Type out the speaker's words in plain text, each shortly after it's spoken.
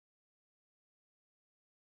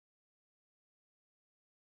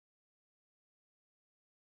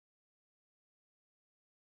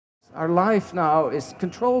Our life now is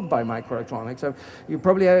controlled by microelectronics. You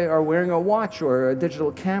probably are wearing a watch or a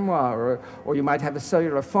digital camera, or you might have a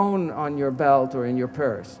cellular phone on your belt or in your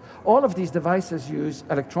purse. All of these devices use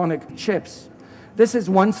electronic chips. This is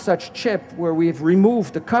one such chip where we've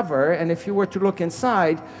removed the cover, and if you were to look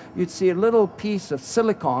inside, you'd see a little piece of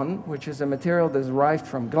silicon, which is a material that's derived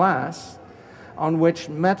from glass, on which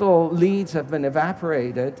metal leads have been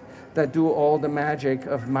evaporated that do all the magic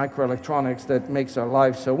of microelectronics that makes our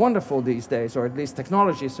lives so wonderful these days, or at least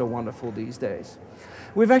technology so wonderful these days.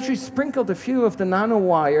 We've actually sprinkled a few of the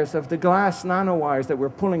nanowires, of the glass nanowires that we're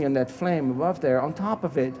pulling in that flame above there, on top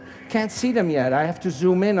of it. Can't see them yet. I have to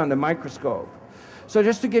zoom in on the microscope. So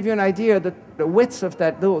just to give you an idea, the width of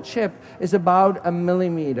that little chip is about 1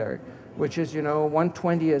 millimeter, which is,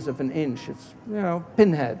 1/20th of an inch. It's,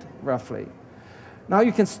 pinhead, roughly. Now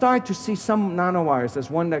you can start to see some nanowires. There's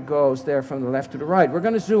one that goes there from the left to the right. We're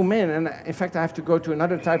going to zoom in, and in fact, I have to go to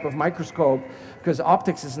another type of microscope because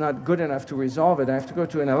optics is not good enough to resolve it. I have to go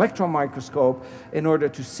to an electron microscope in order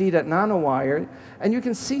to see that nanowire. And you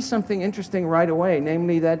can see something interesting right away,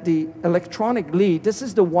 namely that the electronic lead, this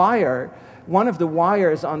is the wire, one of the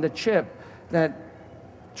wires on the chip that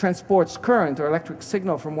transports current or electric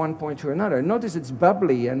signal from one point to another. Notice it's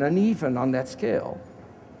bubbly and uneven on that scale.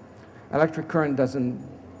 Electric current doesn't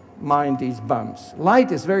mind these bumps.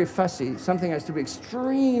 Light is very fussy. Something has to be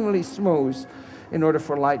extremely smooth in order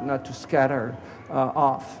for light not to scatter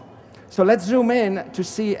off. So let's zoom in to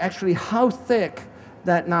see actually how thick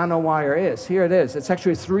that nanowire is. Here it is. It's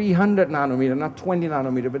actually 300 nanometer, not 20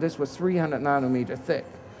 nanometer, but this was 300 nanometer thick.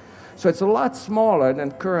 So it's a lot smaller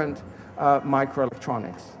than current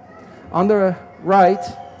microelectronics. On the right,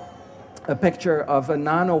 a picture of a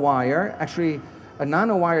nanowire, actually a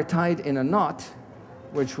nanowire tied in a knot,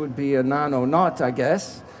 which would be a nano knot, I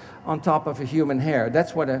guess, on top of a human hair.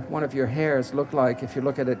 That's what one of your hairs look like if you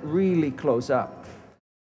look at it really close up.